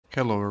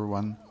Hello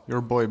everyone,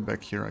 your boy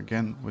back here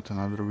again with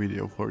another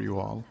video for you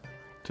all.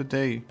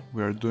 Today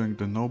we are doing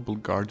the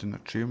Noblegarden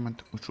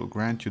achievement, which will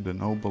grant you the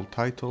Noble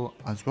title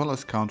as well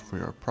as count for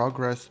your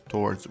progress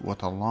towards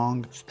what a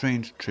long,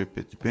 strange trip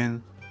it's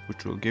been,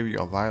 which will give you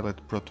a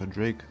Violet Proto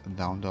Drake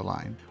down the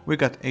line. We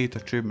got 8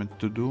 achievements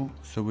to do,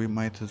 so we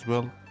might as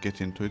well get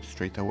into it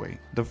straight away.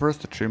 The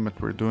first achievement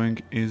we're doing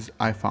is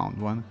I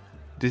Found One.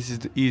 This is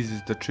the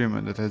easiest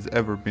achievement that has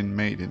ever been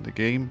made in the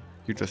game.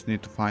 You just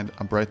need to find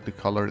a brightly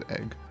colored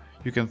egg.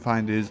 You can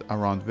find these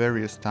around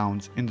various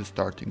towns in the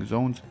starting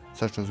zones,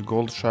 such as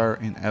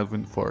Goldshire in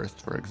Elven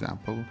Forest for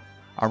example.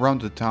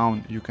 Around the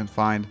town you can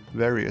find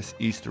various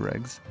Easter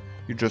eggs.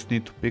 You just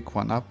need to pick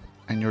one up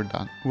and you're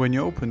done. When you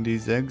open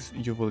these eggs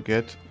you will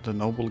get the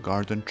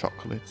Noblegarden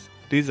chocolates.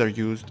 These are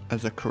used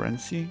as a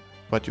currency,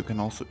 but you can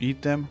also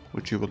eat them,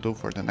 which you will do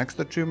for the next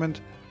achievement,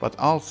 but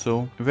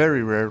also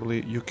very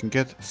rarely you can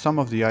get some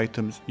of the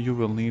items you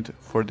will need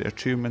for the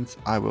achievements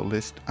I will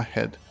list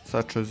ahead,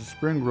 such as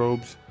spring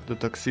robes, the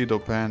tuxedo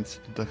pants,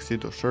 the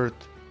tuxedo shirt,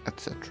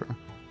 etc.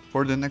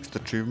 For the next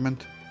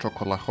achievement,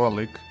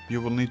 Chocolaholic, you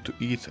will need to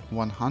eat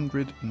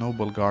 100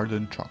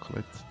 Noblegarden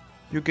chocolates.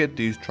 You get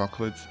these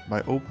chocolates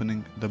by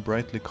opening the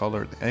brightly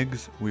colored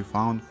eggs we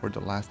found for the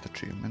last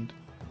achievement.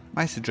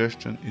 My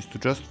suggestion is to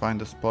just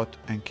find a spot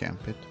and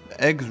camp it.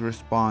 The eggs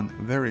respawn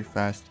very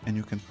fast and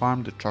you can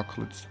farm the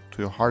chocolates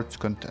to your heart's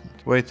content.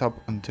 Wait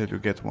up until you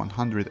get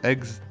 100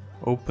 eggs,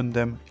 open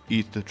them,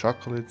 eat the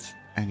chocolates,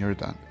 and you're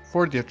done.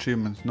 For the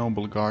achievement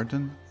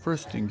Noblegarden,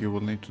 first thing you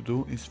will need to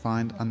do is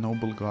find a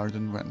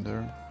Noblegarden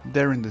vendor.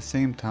 They're in the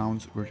same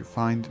towns where you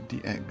find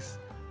the eggs.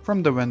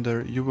 From the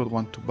vendor you will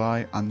want to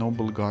buy a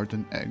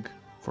Noblegarden egg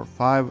for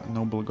 5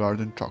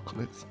 Noblegarden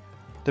chocolates.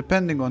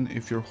 Depending on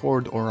if you're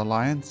Horde or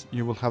Alliance,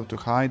 you will have to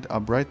hide a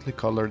brightly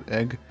colored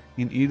egg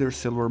in either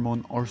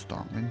Silvermoon or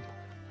Stormwind.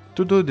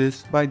 To do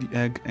this, buy the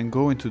egg and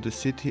go into the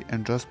city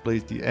and just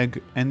place the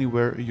egg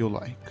anywhere you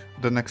like.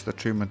 The next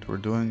achievement we're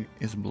doing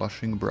is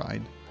Blushing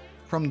Bride.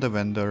 From the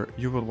vendor,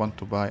 you will want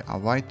to buy a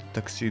white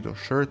tuxedo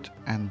shirt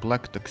and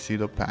black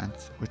tuxedo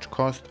pants, which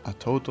cost a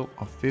total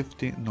of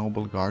 50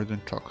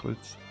 Noblegarden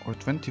chocolates, or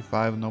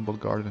 25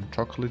 Noblegarden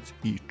chocolates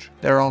each.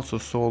 They are also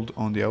sold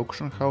on the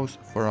auction house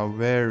for a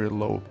very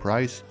low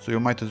price, so you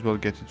might as well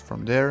get it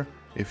from there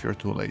if you're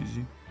too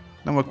lazy.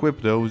 Now equip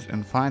those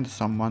and find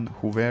someone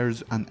who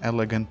wears an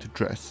elegant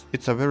dress.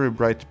 It's a very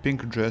bright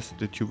pink dress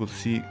that you will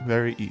see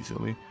very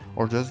easily,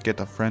 or just get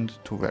a friend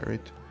to wear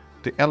it.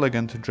 The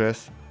elegant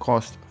dress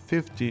costs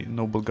 50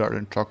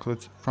 Noblegarden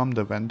chocolates from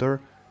the vendor,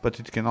 but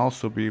it can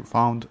also be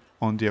found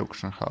on the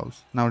auction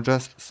house. Now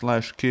just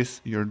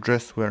 /kiss your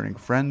dress wearing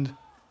friend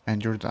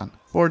and you're done.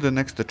 For the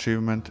next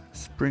achievement,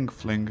 Spring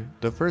Fling,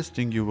 the first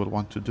thing you will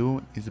want to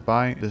do is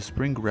buy the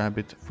spring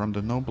rabbit from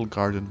the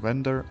Noblegarden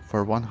vendor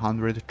for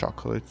 100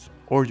 chocolates,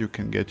 or you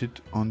can get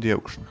it on the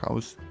auction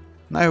house.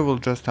 Now you will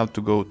just have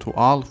to go to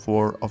all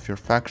 4 of your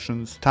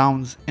factions'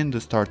 towns in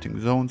the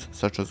starting zones,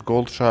 such as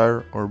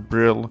Goldshire or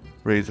Brill,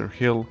 Razor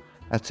Hill,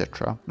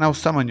 etc. Now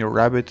summon your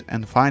rabbit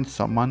and find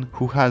someone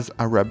who has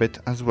a rabbit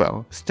as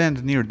well.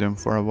 Stand near them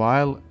for a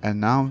while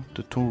and now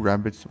the 2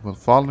 rabbits will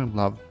fall in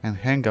love and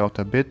hang out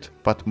a bit,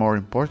 but more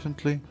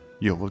importantly,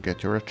 you will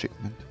get your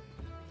achievement.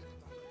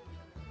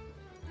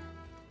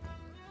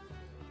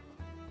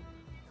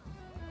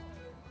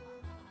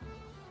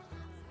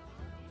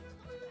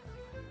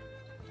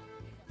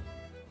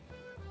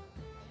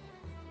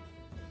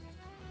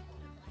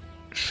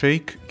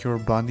 Shake Your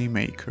Bunny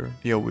Maker.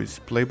 Yo, is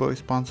Playboy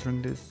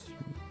sponsoring this?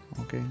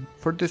 Okay.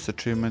 For this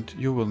achievement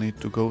you will need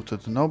to go to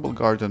the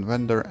Noblegarden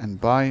vendor and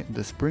buy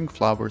the spring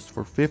flowers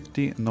for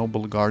 50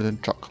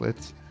 Noblegarden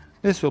chocolates.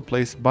 This will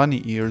place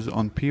bunny ears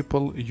on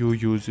people you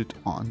use it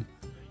on.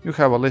 You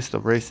have a list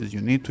of races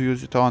you need to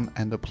use it on,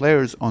 and the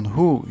players on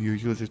who you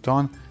use it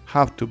on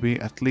have to be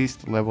at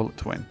least level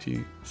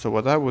 20. So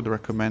what I would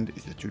recommend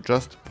is that you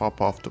just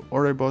pop off to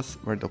Oribos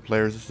where the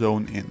players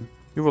zone in.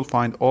 You will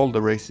find all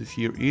the races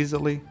here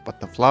easily,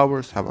 but the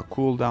flowers have a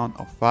cooldown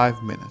of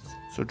 5 minutes,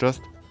 so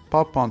just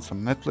pop on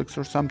some Netflix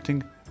or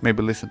something,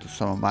 maybe listen to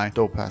some of my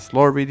dope ass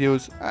lore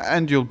videos,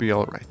 and you'll be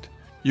alright.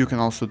 You can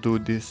also do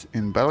this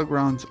in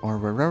Battlegrounds or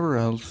wherever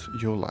else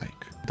you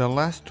like. The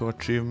last 2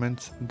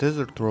 achievements,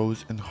 Desert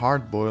Rose and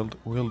Hard Boiled,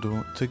 will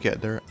do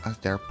together as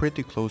they are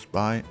pretty close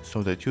by,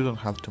 so that you don't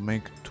have to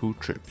make 2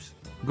 trips.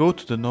 Go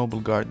to the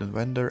Noblegarden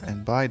vendor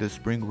and buy the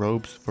spring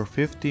robes for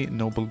 50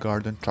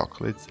 Noblegarden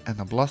chocolates and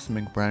a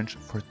blossoming branch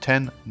for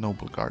 10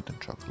 Noblegarden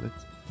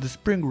chocolates. The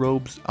spring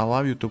robes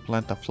allow you to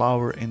plant a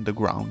flower in the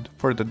ground.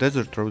 For the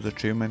Desert Rose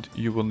achievement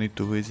you will need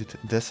to visit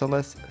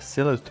Desales,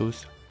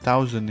 Siletus,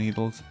 Thousand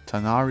Needles,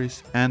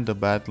 Tanaris and the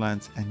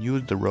Badlands, and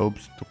use the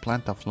ropes to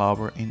plant a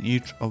flower in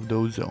each of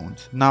those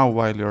zones. Now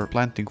while you're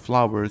planting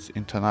flowers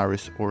in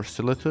Tanaris or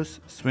Silitus,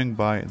 swing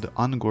by the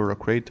Angora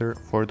crater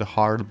for the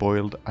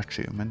hard-boiled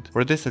achievement.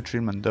 For this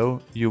achievement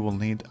though, you will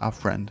need a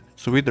friend,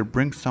 so either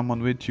bring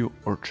someone with you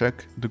or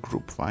check the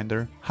group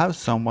finder. Have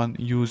someone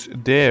use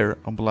their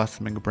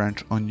blossoming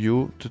branch on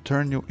you to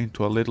turn you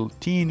into a little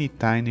teeny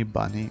tiny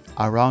bunny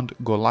around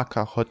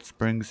Golaka hot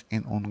springs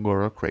in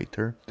Angora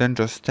crater. Then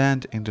just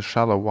stand in the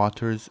shallow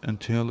waters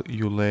until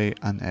you lay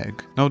an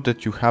egg. Note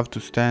that you have to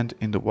stand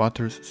in the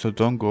waters, so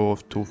don't go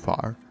off too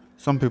far.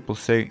 Some people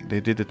say they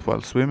did it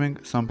while swimming,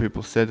 some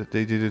people said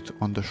they did it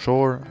on the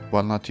shore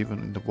while not even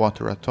in the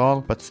water at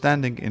all, but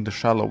standing in the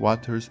shallow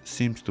waters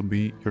seems to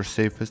be your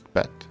safest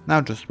bet.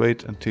 Now just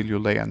wait until you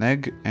lay an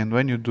egg, and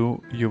when you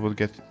do, you will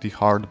get the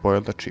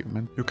hard-boiled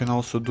achievement. You can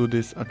also do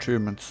this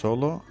achievement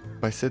solo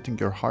by setting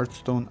your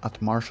hearthstone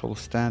at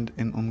Marshall's stand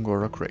in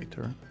Angora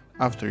crater.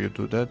 After you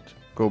do that,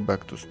 go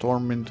back to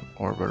Stormwind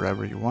or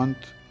wherever you want,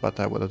 but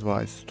I would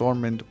advise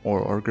Stormwind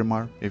or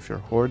Orgrimmar if you're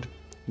Horde.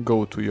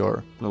 Go to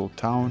your little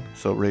town,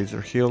 so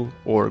Razor Hill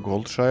or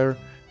Goldshire,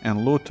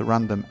 and loot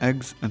random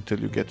eggs until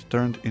you get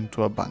turned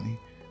into a bunny.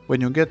 When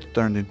you get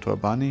turned into a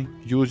bunny,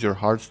 use your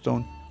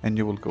Hearthstone and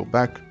you will go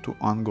back to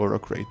Angora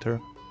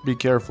crater. Be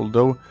careful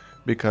though,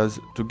 because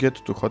to get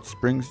to Hot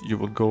Springs you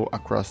will go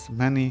across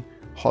many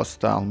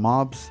hostile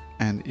mobs,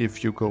 and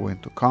if you go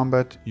into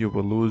combat you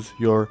will lose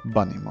your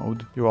bunny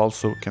mode. You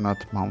also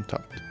cannot mount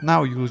up.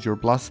 Now use your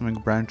blossoming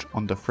branch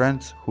on the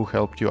friends who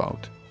helped you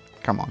out.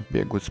 Come on, be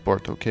a good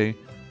sport, okay?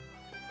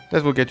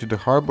 That will get you the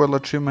hard-boiled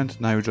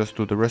achievement. Now you just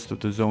do the rest of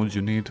the zones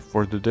you need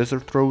for the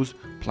desert rose,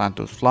 plant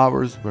those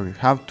flowers where you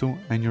have to,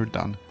 and you're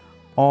done.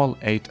 All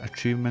 8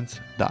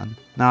 achievements done.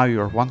 Now you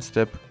are one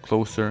step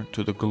closer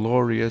to the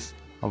glorious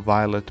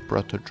Violet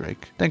Proto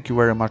Drake. Thank you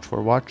very much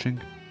for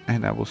watching,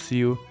 and I will see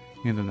you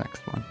in the next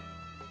one.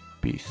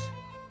 Peace.